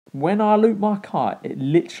When I loop my kite, it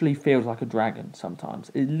literally feels like a dragon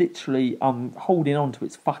sometimes. It literally, I'm holding on to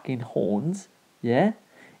its fucking horns, yeah?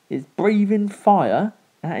 It's breathing fire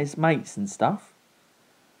at its mates and stuff.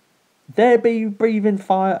 They be breathing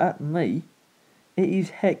fire at me. It is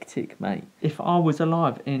hectic, mate. If I was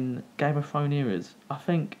alive in Game of Thrones eras, I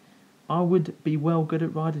think I would be well good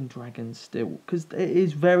at riding dragons still. Because it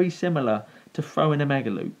is very similar to throwing a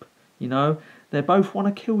Megaloop. You know, they both want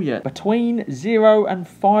to kill you. Between 0 and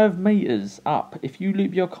 5 metres up, if you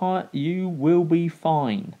loop your kite, you will be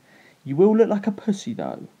fine. You will look like a pussy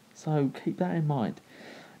though, so keep that in mind.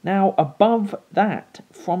 Now, above that,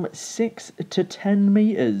 from 6 to 10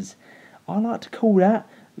 metres, I like to call that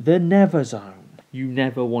the never zone. You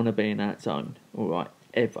never want to be in that zone, alright,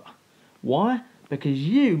 ever. Why? Because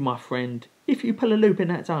you, my friend, if you pull a loop in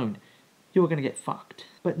that zone, you're going to get fucked.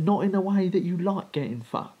 But not in a way that you like getting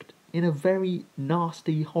fucked. In a very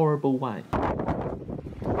nasty, horrible way.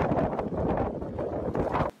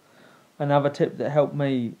 Another tip that helped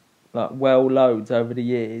me loads over the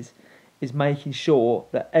years is making sure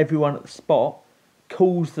that everyone at the spot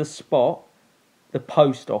calls the spot the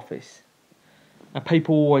post office. And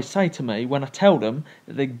people always say to me, when I tell them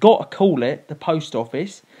that they've got to call it the post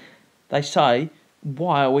office, they say,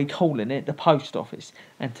 why are we calling it the post office?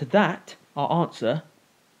 And to that, I answer,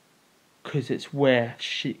 because it's where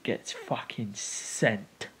shit gets fucking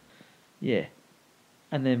sent. Yeah.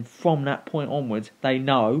 And then from that point onwards, they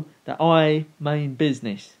know that I mean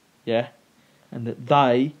business. Yeah. And that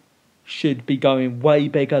they should be going way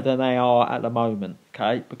bigger than they are at the moment.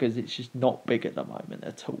 Okay. Because it's just not big at the moment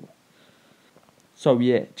at all. So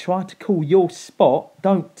yeah, try to call your spot.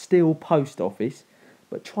 Don't steal post office.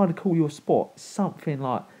 But try to call your spot something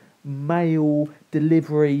like mail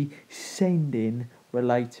delivery sending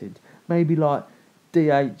related. Maybe like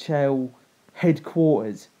DHL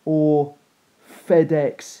headquarters or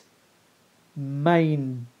FedEx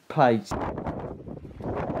main place.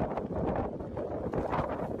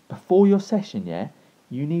 Before your session, yeah,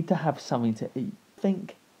 you need to have something to eat.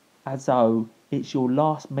 Think as though it's your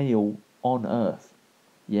last meal on earth,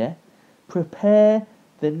 yeah? Prepare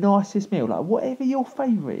the nicest meal, like whatever your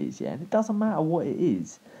favourite is, yeah? And it doesn't matter what it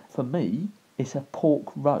is. For me, it's a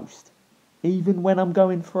pork roast. Even when I'm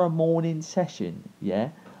going for a morning session, yeah,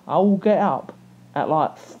 I will get up at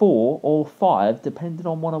like 4 or 5, depending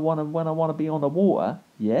on when I want to be on the water,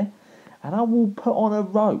 yeah, and I will put on a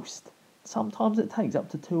roast. Sometimes it takes up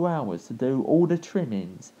to 2 hours to do all the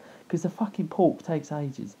trimmings, because the fucking pork takes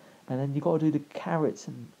ages, and then you got to do the carrots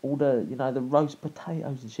and all the, you know, the roast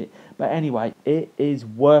potatoes and shit. But anyway, it is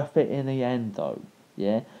worth it in the end though,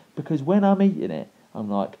 yeah, because when I'm eating it, I'm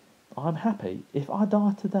like, I'm happy. If I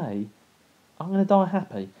die today, I'm going to die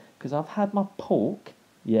happy because I've had my pork,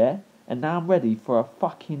 yeah, and now I'm ready for a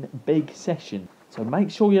fucking big session. So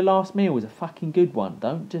make sure your last meal is a fucking good one.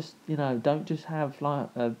 Don't just, you know, don't just have like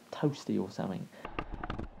a toasty or something.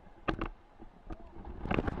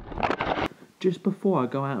 Just before I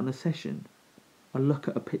go out on a session, I look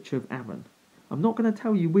at a picture of Aaron. I'm not going to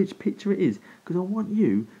tell you which picture it is because I want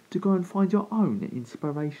you to go and find your own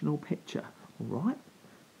inspirational picture, alright?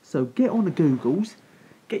 So get on the Googles.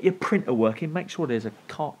 Get your printer working, make sure there's a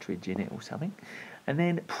cartridge in it or something, and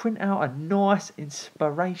then print out a nice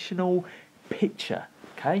inspirational picture,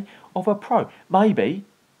 okay, of a pro. Maybe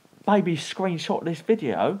screenshot this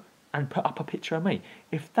video and put up a picture of me.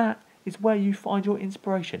 If that is where you find your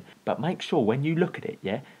inspiration. But make sure when you look at it,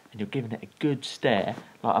 yeah, and you're giving it a good stare,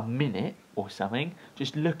 like a minute or something,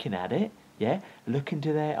 just looking at it, yeah, look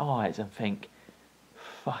into their eyes and think,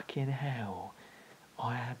 fucking hell,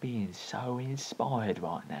 I am being so inspired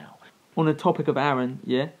right now. On the topic of Aaron,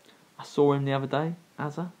 yeah, I saw him the other day,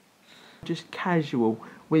 Azza. Just casual.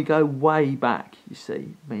 We go way back, you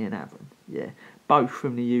see, me and Aaron, yeah. Both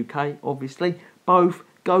from the UK, obviously. Both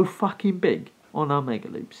go fucking big on our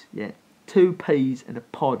Megaloops, yeah. 2 peas in a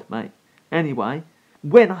pod, mate. Anyway,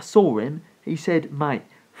 when I saw him, he said, mate,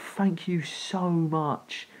 thank you so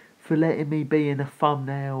much for letting me be in the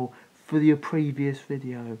thumbnail for your previous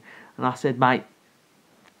video. And I said, mate,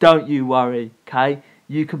 don't you worry, okay?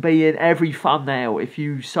 You can be in every thumbnail if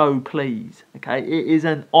you so please, okay? It is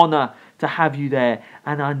an honour to have you there.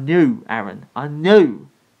 And I knew, Aaron, I knew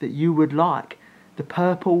that you would like the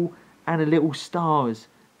purple and the little stars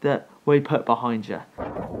that we put behind you.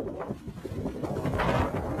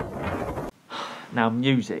 Now,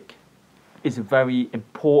 music is a very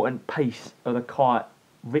important piece of the kite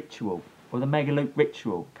ritual, or the Megaloop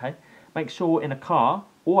ritual, okay? Make sure in a car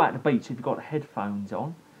or at the beach, if you've got the headphones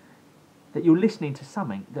on, that you're listening to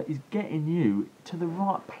something that is getting you to the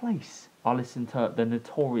right place. I listened to the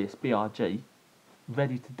notorious B.R.G.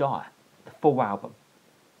 Ready to Die, the full album.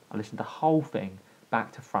 I listened to the whole thing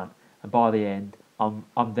back to front, and by the end,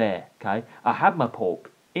 I'm there, okay? I had my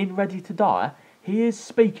pork in ready to die. He is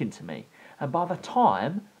speaking to me, and by the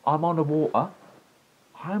time I'm on the water,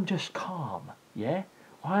 I am just calm, yeah?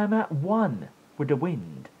 I am at one with the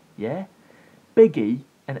wind, yeah? Biggie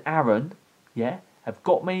and Aaron, yeah, have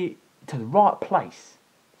got me to the right place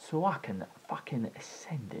so I can fucking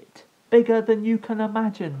ascend it. Bigger than you can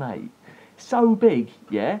imagine, mate. So big,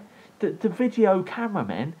 yeah, that the video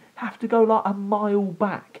cameramen have to go like a mile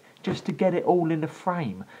back just to get it all in the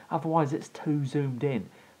frame. Otherwise it's too zoomed in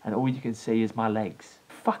and all you can see is my legs.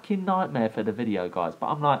 Fucking nightmare for the video, guys. But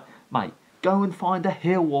I'm like, mate, go and find a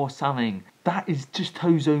hill or something. That is just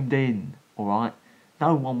too zoomed in, alright?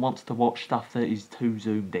 No one wants to watch stuff that is too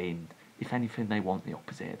zoomed in. If anything, they want the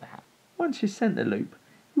opposite of that. Once you centre loop,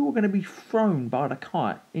 you are going to be thrown by the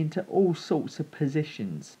kite into all sorts of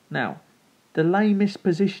positions. Now, the lamest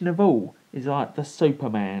position of all is like the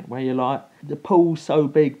Superman, where you're like, the pool's so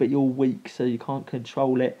big but you're weak so you can't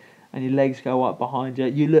control it and your legs go up behind you.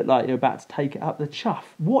 You look like you're about to take it up the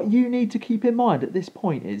chuff. What you need to keep in mind at this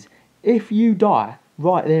point is, if you die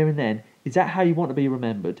right there and then, is that how you want to be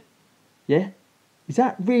remembered? Yeah? Is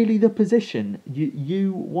that really the position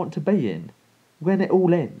you want to be in when it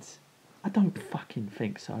all ends? I don't fucking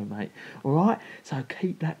think so, mate. Alright? So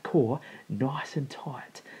keep that core nice and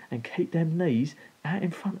tight and keep them knees out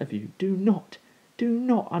in front of you. Do not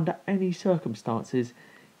under any circumstances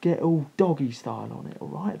get all doggy style on it,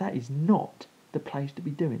 alright? That is not the place to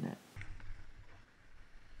be doing that.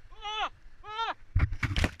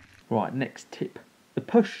 Right, next tip. The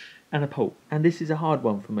push and a pull. And this is a hard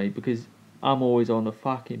one for me because I'm always on a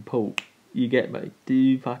fucking pull. You get me? Do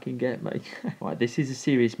you fucking get me? Right, this is a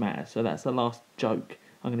serious matter, so that's the last joke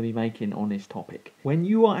I'm going to be making on this topic. When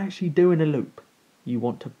you are actually doing a loop, you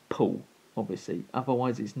want to pull, obviously,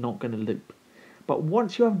 otherwise it's not going to loop. But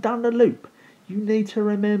once you have done the loop, you need to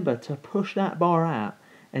remember to push that bar out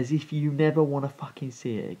as if you never want to fucking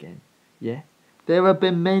see it again, yeah? There have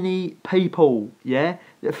been many people, yeah,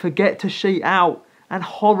 that forget to sheet out and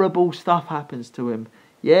horrible stuff happens to them,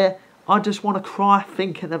 yeah? I just want to cry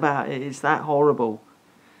thinking about it. It's that horrible.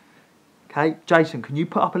 Okay, Jason, can you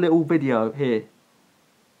put up a little video here?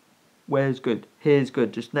 Where's good? Here's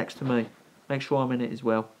good, just next to me. Make sure I'm in it as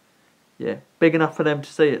well. Yeah, big enough for them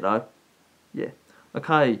to see it though. Yeah.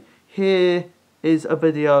 Okay, here is a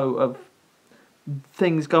video of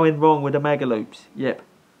things going wrong with the Megaloops. Yep.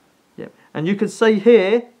 Yep. And you can see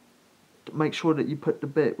here, make sure that you put the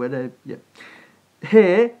bit where they're, yep.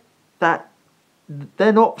 Here, that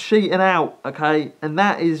they're not sheeting out, okay? And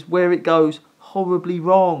that is where it goes horribly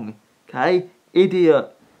wrong, okay?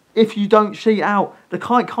 Idiot. If you don't sheet out, the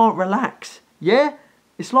kite can't relax, yeah?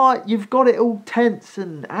 It's like you've got it all tense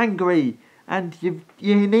and angry and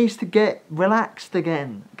you needs to get relaxed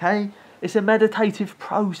again, okay? It's a meditative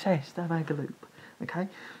process, the Megaloop, okay?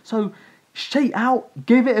 So, sheet out,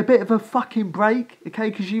 give it a bit of a fucking break, okay?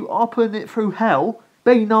 Because you are putting it through hell.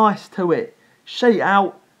 Be nice to it. Sheet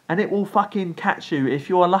out. And it will fucking catch you if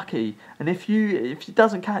you're lucky. And if it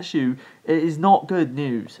doesn't catch you, it is not good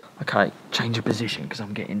news. Okay, change of position because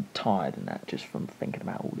I'm getting tired and that just from thinking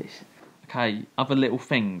about all this. Okay, other little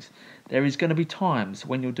things. There is going to be times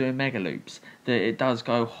when you're doing Megaloops that it does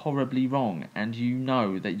go horribly wrong and you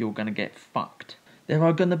know that you're going to get fucked. There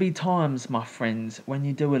are going to be times, my friends, when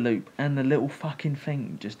you do a loop and the little fucking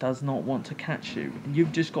thing just does not want to catch you.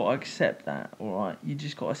 You've just got to accept that, alright? You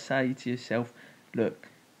just got to say to yourself, look,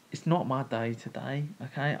 it's not my day today,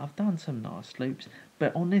 okay? I've done some nice loops,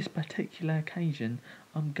 but on this particular occasion,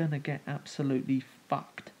 I'm gonna get absolutely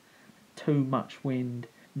fucked. Too much wind,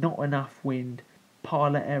 not enough wind,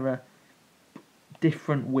 pilot error,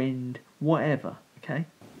 different wind, whatever, okay?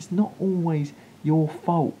 It's not always your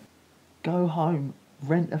fault. Go home,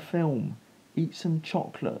 rent a film, eat some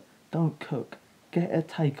chocolate, don't cook, get a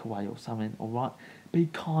takeaway or something, alright? Be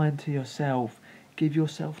kind to yourself, give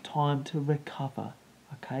yourself time to recover.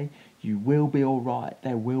 Okay, you will be alright.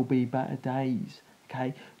 There will be better days.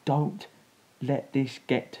 Okay, don't let this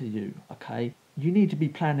get to you. Okay, you need to be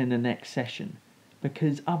planning the next session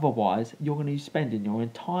because otherwise you're going to be spending your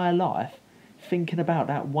entire life thinking about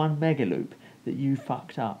that one Megaloop that you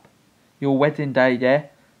fucked up. Your wedding day, yeah,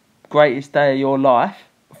 greatest day of your life,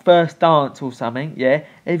 first dance or something, yeah.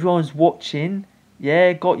 Everyone's watching,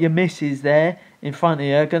 yeah. Got your missus there in front of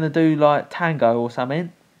you, gonna do like tango or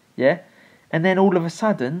something, yeah. And then all of a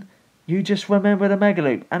sudden, you just remember the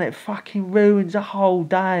Megaloop and it fucking ruins the whole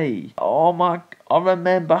day. Oh my, I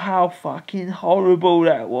remember how fucking horrible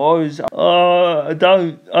that was. Oh, I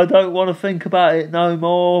don't want to think about it no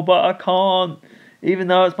more, but I can't. Even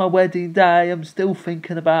though it's my wedding day, I'm still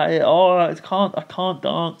thinking about it. Oh, I can't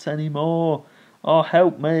dance anymore. Oh,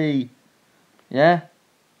 help me. Yeah?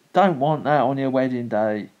 Don't want that on your wedding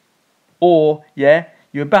day. Or, yeah,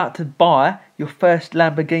 you're about to buy your first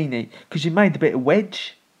Lamborghini because you made a bit of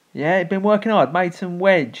wedge. Yeah, you've been working hard, made some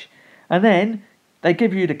wedge. And then they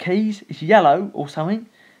give you the keys, it's yellow or something,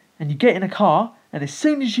 and you get in a car, and as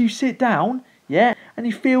soon as you sit down, yeah, and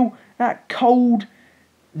you feel that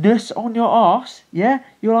coldness on your arse, yeah,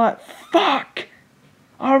 you're like, fuck!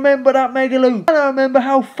 I remember that Megaloop, and I remember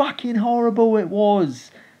how fucking horrible it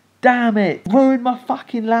was. Damn it, ruined my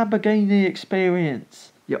fucking Lamborghini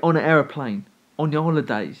experience. You're on an aeroplane, on your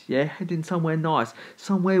holidays, yeah, heading somewhere nice,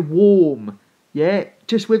 somewhere warm, yeah,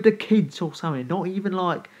 just with the kids or something, not even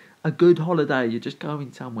like a good holiday, you're just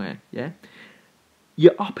going somewhere, yeah.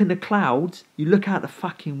 You're up in the clouds, you look out the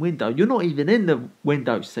fucking window, you're not even in the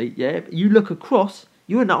window seat, yeah, but you look across,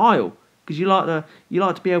 you're in the aisle, because you like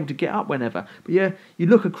to be able to get up whenever, but yeah, you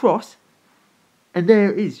look across, and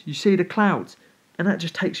there it is, you see the clouds, and that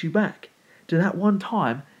just takes you back to that one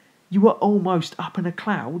time you were almost up in the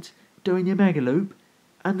clouds doing your Megaloop,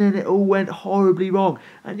 and then it all went horribly wrong,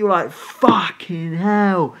 and you're like, fucking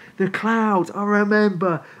hell, the clouds, I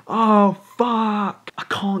remember, oh fuck, I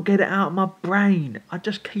can't get it out of my brain, I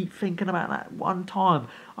just keep thinking about that one time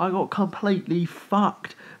I got completely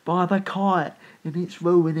fucked by the kite, and it's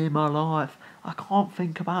ruining my life, I can't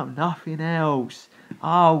think about nothing else,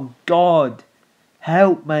 oh God,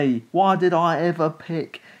 help me, why did I ever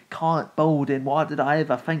pick kiteboarding, why did I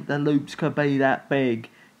ever think the loops could be that big,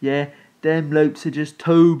 yeah? Them loops are just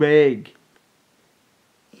too big.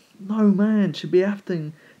 No man should be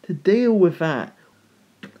having to deal with that.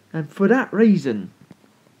 And for that reason,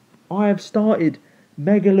 I have started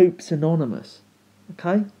Megaloops Anonymous.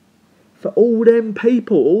 Okay? For all them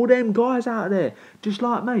people, all them guys out there, just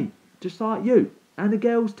like me, just like you, and the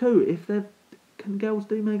girls too. If they can girls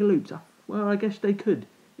do Megaloops? Well, I guess they could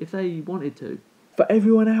if they wanted to. For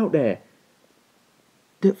everyone out there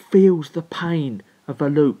that feels the pain of a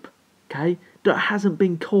loop, okay, that hasn't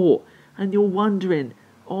been caught, and you're wondering,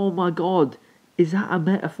 oh my God, is that a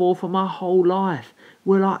metaphor for my whole life?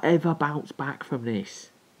 Will I ever bounce back from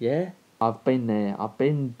this? Yeah? I've been there. I've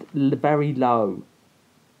been very low.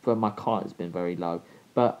 But my kite has been very low.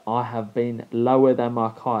 But I have been lower than my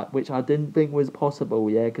kite, which I didn't think was possible,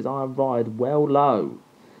 yeah, because I ride well low.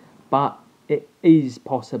 But it is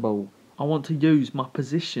possible. I want to use my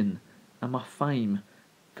position and my fame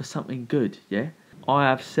for something good, yeah? I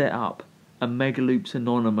have set up a Megaloops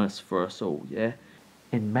Anonymous for us all, yeah?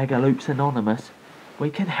 In Megaloops Anonymous,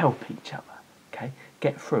 we can help each other, okay?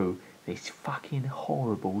 Get through these fucking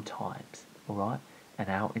horrible times, alright? And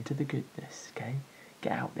out into the goodness, okay?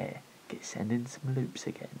 Get out there, get sending some loops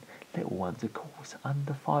again. Little ones, of course,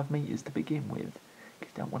 under 5 metres to begin with,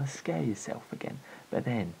 because you don't want to scare yourself again. But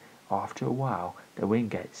then, after a while, the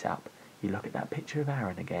wind gets up, you look at that picture of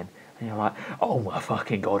Aaron again, and you're like, oh my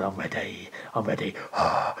fucking God, I'm ready.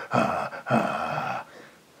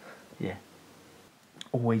 Yeah.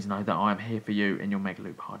 Always know that I'm here for you and your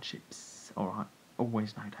Megaloop hardships, alright?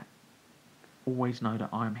 Always know that. Always know that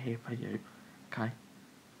I'm here for you, okay?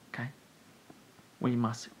 Okay? We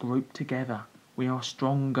must group together. We are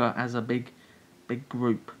stronger as a big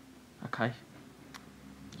group, okay?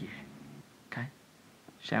 Yeah, okay?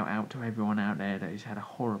 Shout out to everyone out there that has had a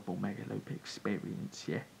horrible Megaloop experience,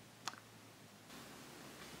 yeah?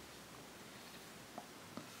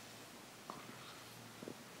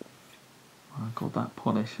 Oh God, that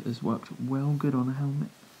polish has worked well good on the helmet.